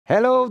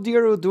Hello,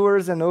 dear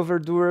Odooers and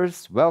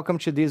overdoers. Welcome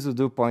to this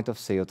Odoo point of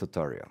sale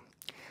tutorial.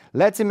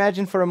 Let's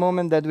imagine for a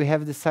moment that we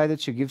have decided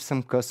to give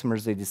some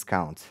customers a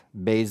discount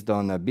based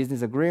on a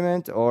business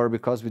agreement or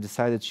because we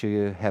decided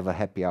to have a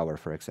happy hour,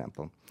 for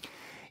example.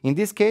 In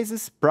these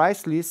cases,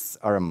 price lists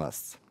are a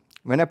must.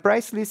 When a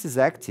price list is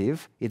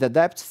active, it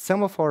adapts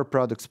some of our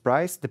product's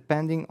price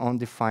depending on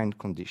defined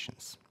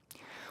conditions.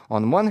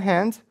 On one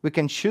hand, we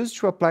can choose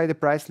to apply the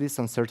price list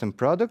on certain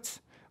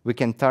products. We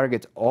can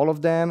target all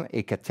of them,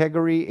 a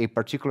category, a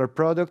particular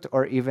product,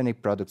 or even a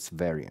product's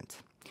variant.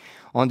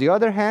 On the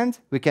other hand,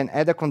 we can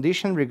add a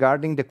condition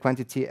regarding the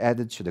quantity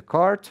added to the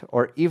cart,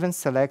 or even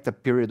select a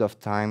period of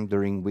time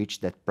during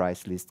which that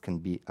price list can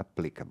be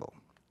applicable.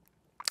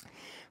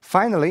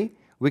 Finally,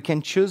 we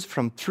can choose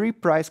from 3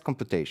 price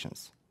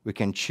computations. We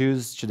can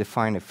choose to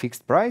define a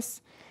fixed price,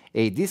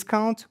 a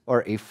discount,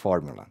 or a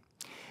formula.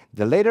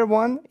 The later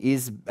one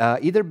is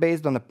either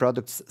based on a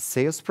product's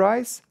sales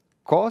price,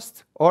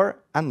 cost, or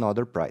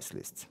another price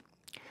list.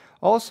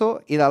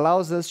 Also, it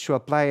allows us to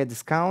apply a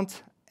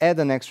discount, add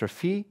an extra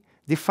fee,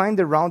 define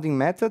the rounding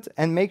method,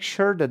 and make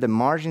sure that the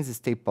margins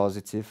stay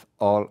positive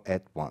all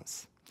at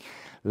once.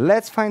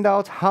 Let's find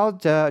out how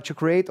to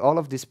create all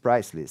of these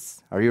price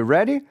lists. Are you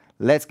ready?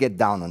 Let's get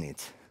down on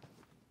it.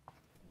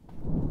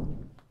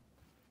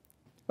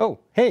 Oh,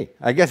 hey,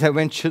 I guess I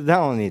went too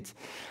down on it.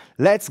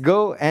 Let's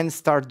go and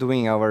start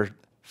doing our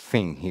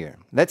thing here.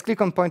 Let's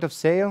click on point of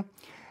sale.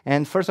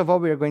 And first of all,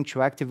 we are going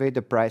to activate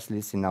the price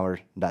list in our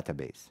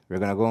database. We're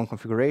going to go on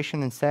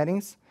configuration and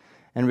settings,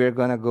 and we're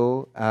going to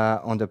go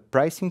on the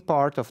pricing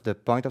part of the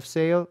point of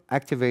sale,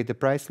 activate the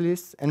price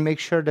list, and make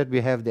sure that we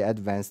have the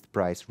advanced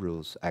price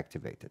rules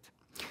activated.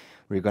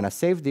 We're going to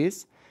save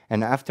this,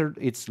 and after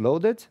it's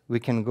loaded, we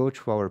can go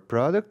to our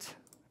product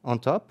on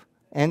top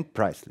and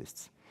price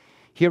lists.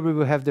 Here we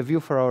will have the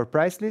view for our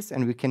price list,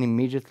 and we can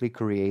immediately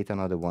create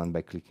another one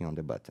by clicking on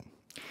the button.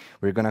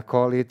 We're going to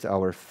call it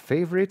our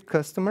favorite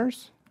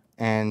customers,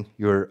 and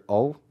you're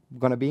all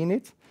going to be in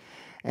it.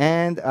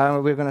 And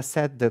we're going to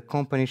set the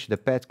company to the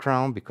pet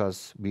crown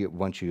because we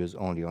want to use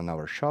only on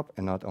our shop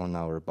and not on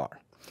our bar.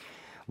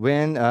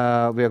 When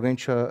we are going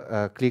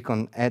to click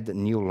on add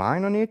new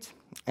line on it,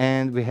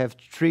 and we have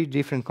 3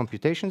 different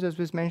computations as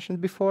was mentioned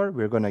before.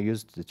 We're going to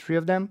use the 3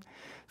 of them.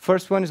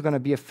 First one is going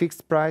to be a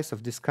fixed price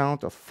of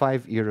discount of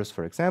 €5,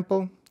 for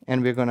example,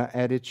 and we're going to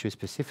add it to a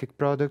specific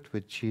product,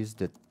 which is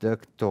the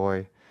duck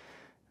toy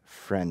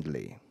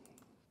friendly.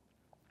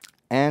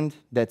 And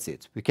that's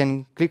it. We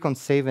can click on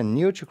Save and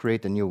New to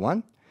create a new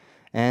one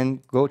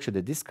and go to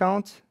the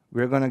discount.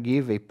 We're going to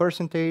give a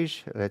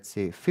percentage, let's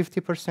say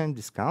 50%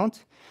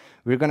 discount.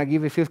 We're going to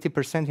give a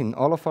 50% in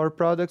all of our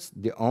products.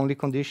 The only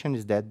condition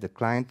is that the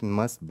client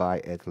must buy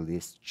at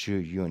least 2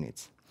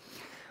 units.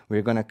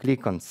 We're going to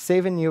click on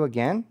Save and New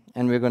again,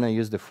 and we're going to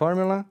use the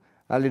formula,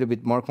 a little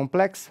bit more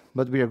complex,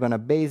 but we are going to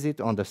base it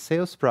on the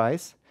sales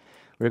price.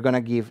 We're going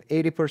to give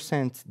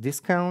 80%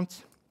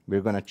 discount.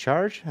 We're going to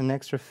charge an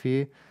extra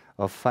fee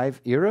of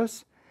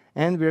 €5,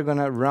 and we're going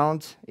to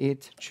round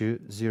it to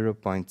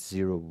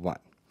 0.01.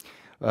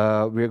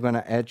 We're going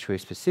to add to a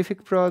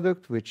specific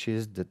product, which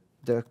is the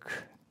duck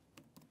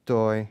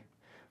toy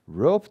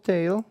rope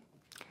tail,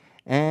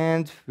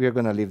 and we're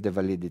going to leave the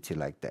validity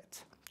like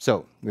that.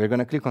 So we're going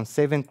to click on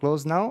Save and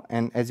Close now,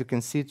 and as you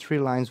can see, 3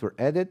 lines were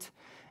added,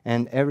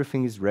 and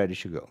everything is ready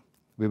to go.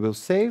 We will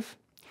save.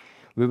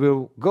 We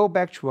will go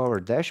back to our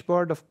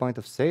dashboard of point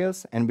of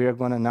sales, and we are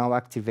going to now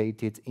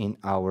activate it in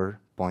our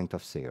point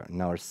of sale,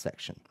 in our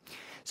section.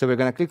 So we're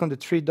going to click on the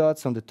 3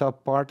 dots on the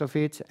top part of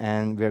it,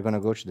 and we're going to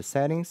go to the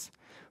settings.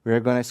 We're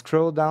going to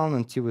scroll down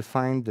until we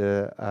find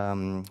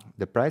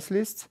the price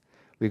list.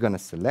 We're going to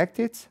select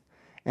it,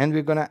 and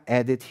we're going to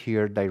add it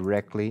here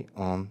directly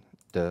on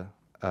the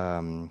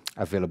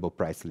available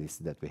price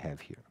list that we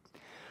have here.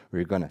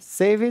 We're going to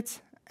save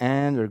it,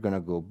 and we're going to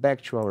go back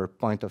to our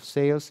point of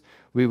sales.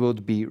 We will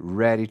be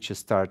ready to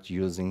start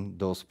using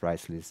those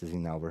price lists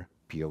in our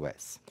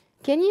POS.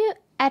 Can you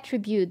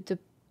attribute the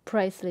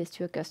price list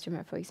to a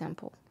customer, for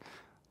example?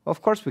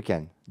 Of course we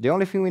can. The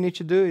only thing we need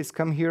to do is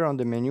come here on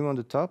the menu on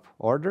the top,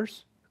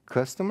 Orders,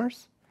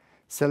 Customers,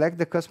 select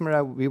the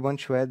customer we want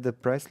to add the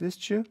price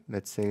list to,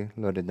 let's say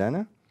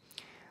Loredana.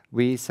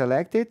 We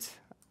select it,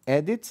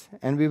 add it,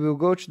 and we will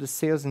go to the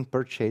Sales and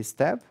Purchase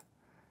tab,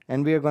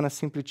 and we are going to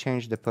simply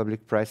change the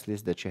public price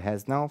list that she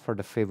has now for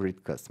the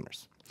favorite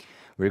customers.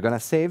 We're going to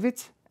save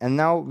it, and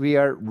now we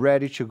are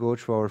ready to go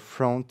to our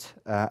front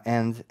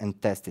end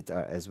and test it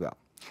as well.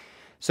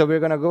 So we're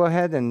going to go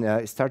ahead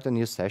and start a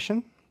new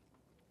session.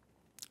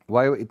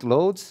 While it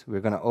loads, we're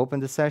going to open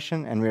the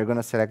session, and we're going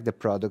to select the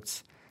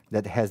products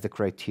that has the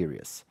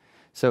criteria.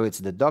 So it's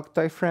the duck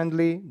toy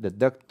friendly, the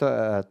duck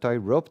toy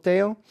rope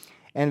tail,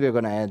 and we're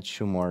going to add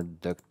 2 more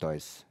duck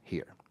toys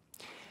here.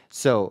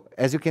 So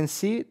as you can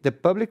see, the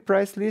public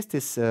price list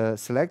is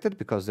selected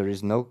because there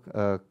is no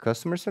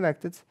customer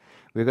selected.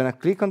 We're going to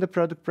click on the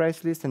product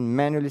price list and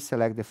manually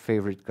select the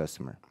favorite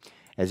customer.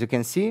 As you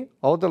can see,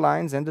 all the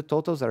lines and the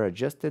totals are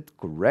adjusted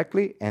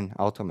correctly and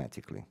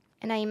automatically.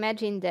 And I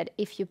imagine that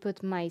if you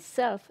put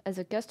myself as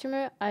a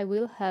customer, I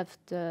will have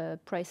the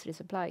price list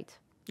applied.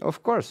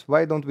 Of course,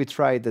 why don't we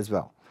try it as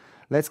well?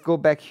 Let's go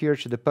back here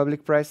to the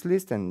public price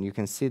list, and you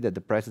can see that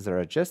the prices are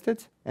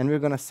adjusted, and we're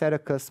going to set a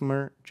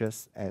customer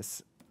just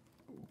as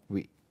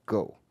we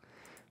go.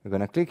 We're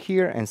going to click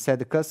here and set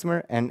the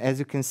customer, and as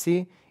you can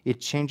see,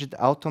 it changed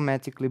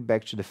automatically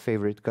back to the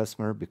favorite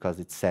customer because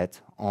it's set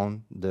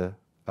on the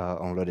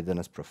on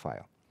Loredana's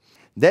profile.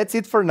 That's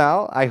it for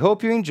now. I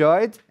hope you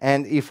enjoyed,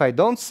 and if I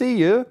don't see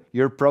you,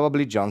 you're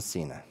probably John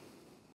Cena.